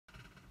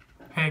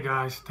Hey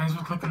guys, thanks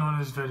for clicking on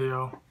this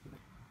video.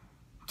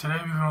 Today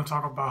we're going to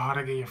talk about how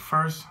to get your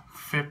first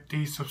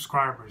 50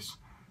 subscribers.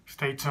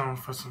 Stay tuned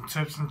for some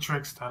tips and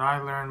tricks that I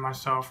learned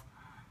myself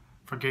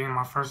for getting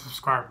my first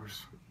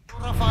subscribers. Yo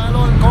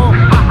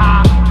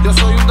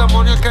soy un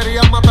demonio, él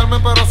quería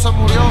matarme pero se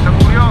murió.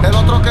 El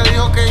otro que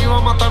dijo que iba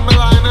a matarme,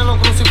 la N lo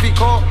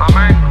crucificó.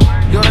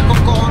 Lloré con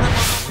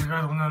cojones. If you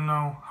guys want to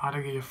know how to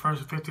get your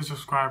first 50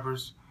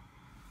 subscribers,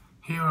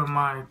 here are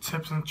my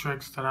tips and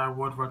tricks that I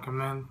would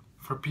recommend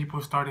for people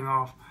starting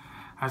off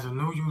as a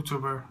new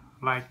YouTuber,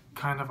 like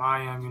kind of I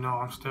am.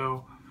 I'm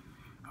still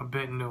a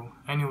bit new.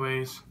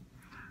 Anyways,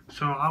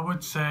 so I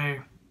would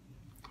say,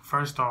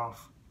 first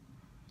off,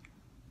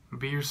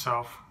 be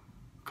yourself,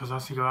 because I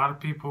see a lot of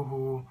people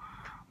who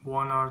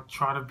want to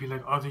try to be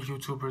like other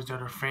YouTubers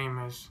that are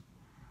famous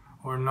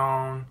or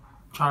known,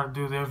 try to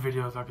do their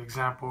videos, like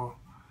example,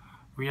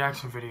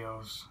 reaction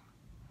videos.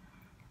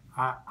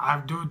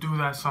 I do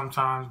that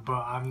sometimes,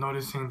 but I'm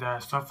noticing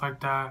that stuff like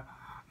that,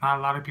 not a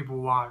lot of people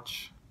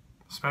watch,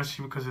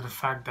 especially because of the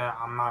fact that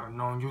I'm not a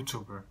known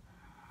YouTuber.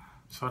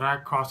 So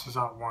that crosses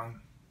out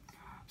one.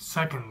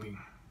 Secondly,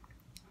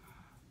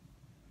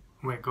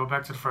 go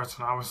back to the first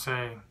one. I would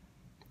say,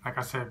 like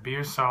I said, be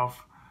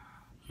yourself.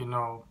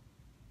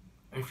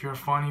 If you're a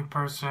funny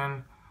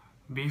person,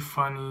 be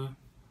funny.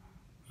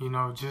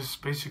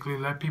 Just basically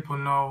let people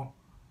know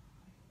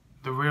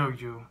the real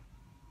you.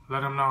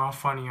 Let them know how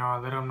funny you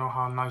are. Let them know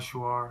how nice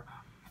you are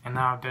and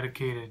how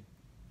dedicated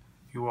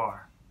you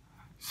are.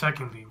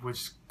 Secondly,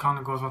 which kind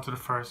of goes on to the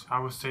first, I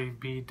would say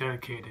be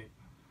dedicated.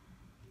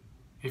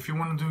 If you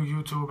want to do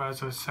YouTube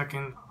as a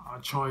second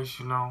choice,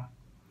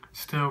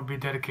 still be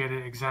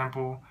dedicated.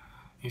 Example,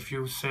 if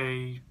you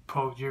say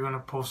you're going to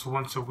post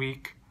once a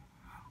week,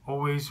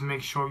 always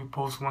make sure you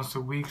post once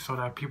a week so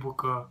that people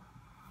could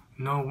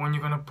know when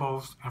you're going to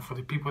post. And for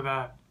the people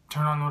that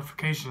turn on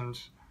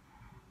notifications,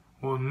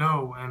 will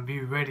know and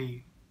be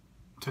ready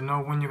to know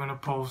when you're going to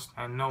post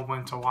and know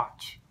when to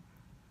watch.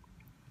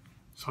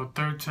 So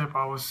third tip,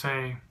 I would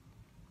say,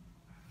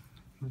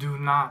 do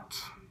not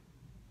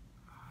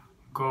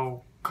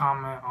go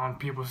comment on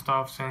people's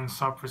stuff saying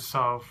sub for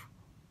sub,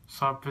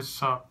 sub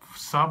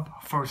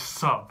for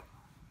sub,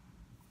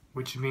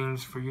 which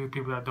means, for you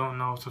people that don't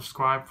know,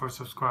 subscribe for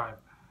subscribe.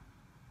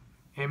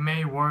 It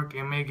may work,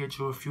 it may get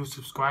you a few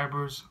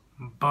subscribers,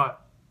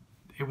 but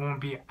it won't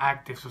be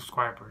active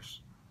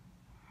subscribers.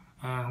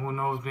 And who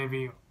knows,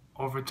 maybe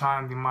over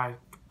time they might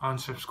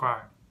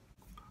unsubscribe.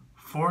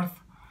 Fourth,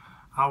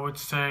 I would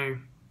say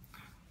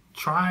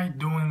try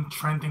doing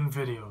trending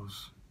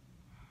videos.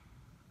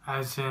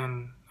 As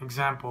in,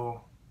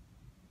 example,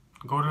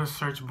 go to the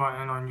search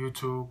button on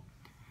YouTube,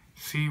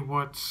 see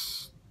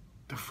what's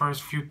the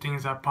first few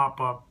things that pop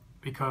up,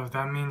 because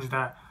that means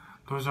that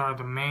those are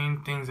the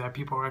main things that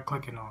people are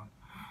clicking on.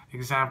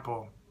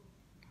 Example,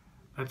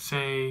 let's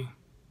say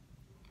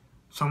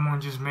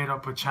someone just made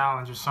up a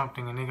challenge or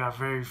something and they got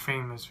very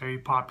famous, very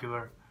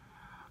popular.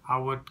 I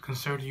would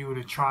consider you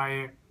to try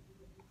it,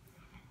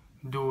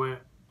 do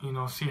it,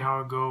 see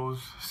how it goes,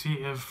 see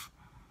if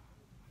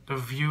the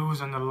views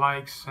and the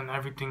likes and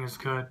everything is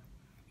good.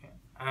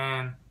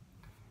 And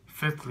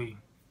fifthly,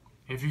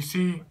 if you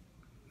see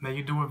that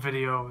you do a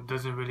video, it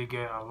doesn't really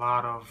get a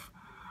lot of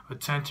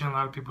attention, a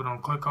lot of people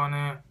don't click on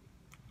it,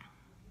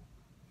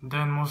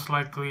 then most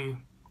likely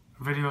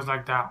videos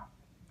like that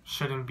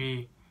shouldn't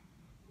be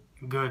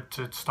good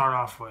to start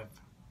off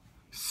with.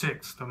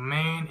 Six, the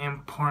main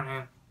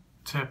important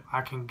tip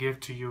I can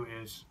give to you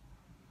is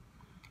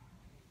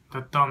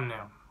the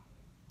thumbnail.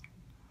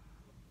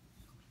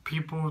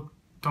 People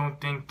don't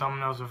think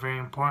thumbnails are very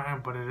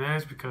important, but it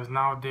is, because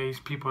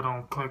nowadays people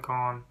don't click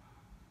on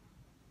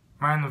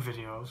random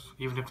videos.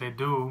 Even if they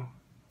do,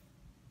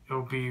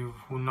 it'll be,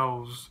 who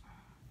knows,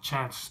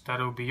 chance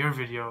that it'll be your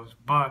videos.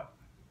 But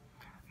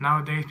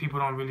nowadays people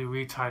don't really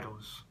read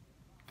titles.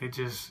 They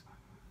just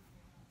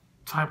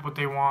type what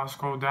they want,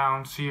 scroll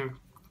down, see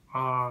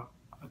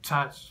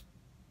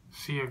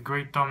see a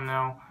great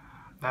thumbnail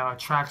that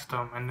attracts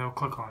them, and they'll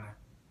click on it.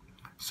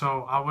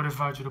 So I would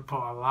advise you to put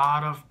a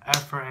lot of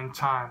effort and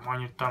time on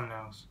your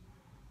thumbnails.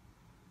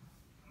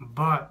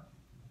 But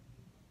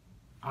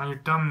on your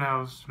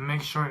thumbnails,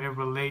 make sure it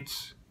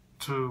relates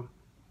to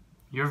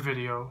your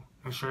video.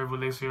 Make sure it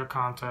relates to your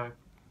content.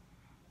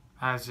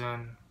 As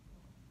in,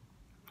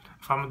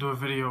 if I'm going to do a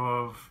video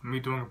of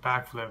me doing a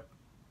backflip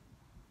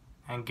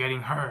and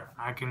getting hurt,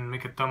 I can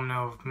make a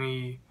thumbnail of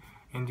me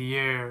in the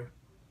air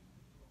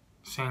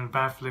saying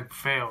backflip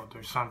failed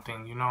or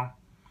something,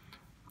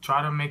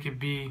 Try to make it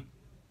be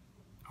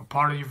a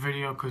part of your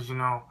video, because,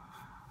 no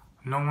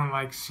one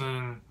likes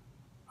seeing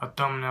a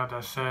thumbnail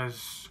that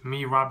says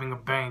me robbing a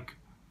bank,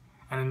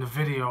 and in the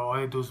video all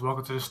they do is walk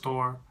into the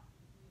store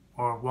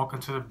or walk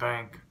into the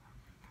bank,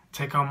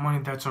 take out money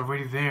that's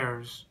already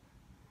theirs,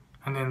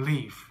 and then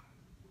leave.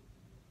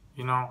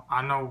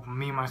 I know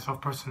me,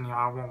 myself personally,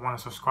 I won't want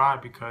to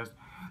subscribe, because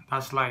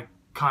that's like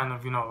kind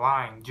of,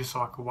 lying just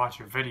so I could watch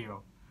your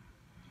video.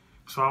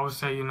 So I would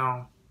say,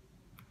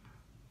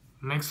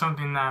 make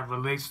something that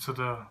relates to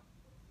the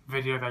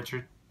video that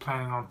you're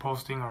planning on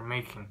posting or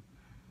making.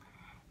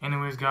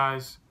 Anyways,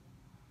 guys,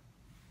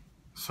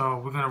 so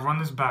we're gonna run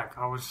this back.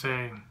 I would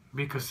say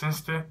be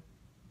consistent,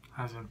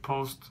 as in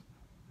post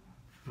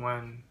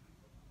when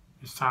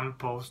it's time to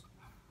post,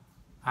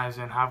 as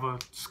in have a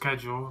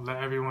schedule,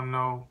 let everyone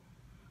know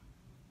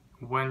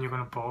when you're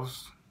gonna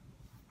post,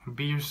 and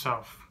be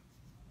yourself.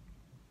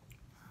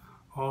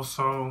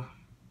 Also,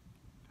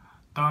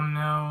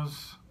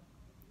 thumbnails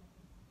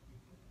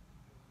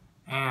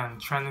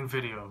and trending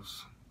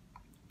videos.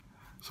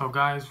 So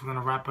guys, we're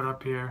gonna wrap it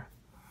up here.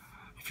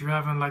 If you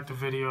haven't liked the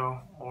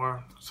video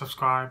or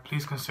subscribed,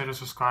 please consider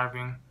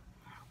subscribing.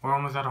 We're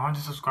almost at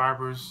 100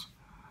 subscribers.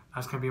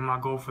 That's gonna be my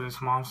goal for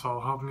this month,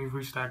 so help me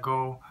reach that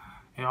goal.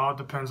 It all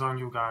depends on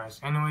you guys.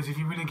 Anyways, if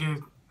you really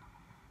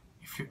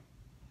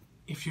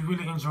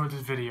enjoyed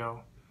this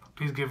video,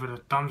 please give it a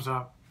thumbs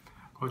up.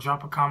 Go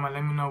drop a comment,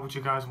 let me know what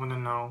you guys want to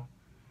know.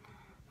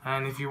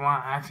 And if you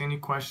want to ask any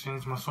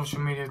questions, my social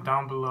media is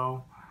down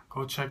below.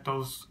 Go check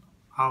those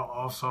out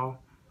also.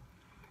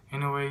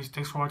 Anyways,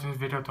 thanks for watching this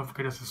video. Don't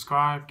forget to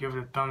subscribe, give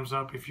it a thumbs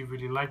up if you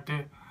really liked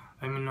it.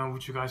 Let me know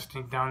what you guys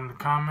think down in the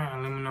comment,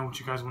 and let me know what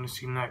you guys want to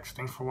see next.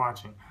 Thanks for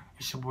watching.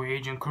 It's your boy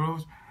Agent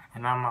Cruz,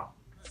 and I'm out.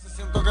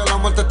 Siento que la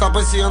muerte está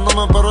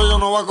persiguiéndome, pero yo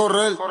no voy a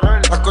correr.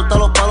 Las cortas,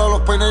 los palos,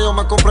 los peines, yo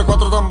me compré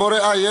 4 tambores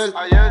ayer.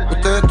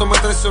 Ustedes me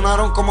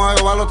traicionaron como a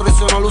Jehová lo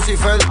traicionó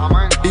Lucifer.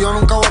 Y yo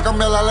nunca voy a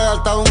cambiar la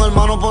lealtad de un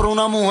hermano por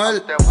una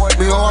mujer.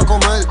 Mi hijo va a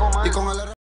comer y con el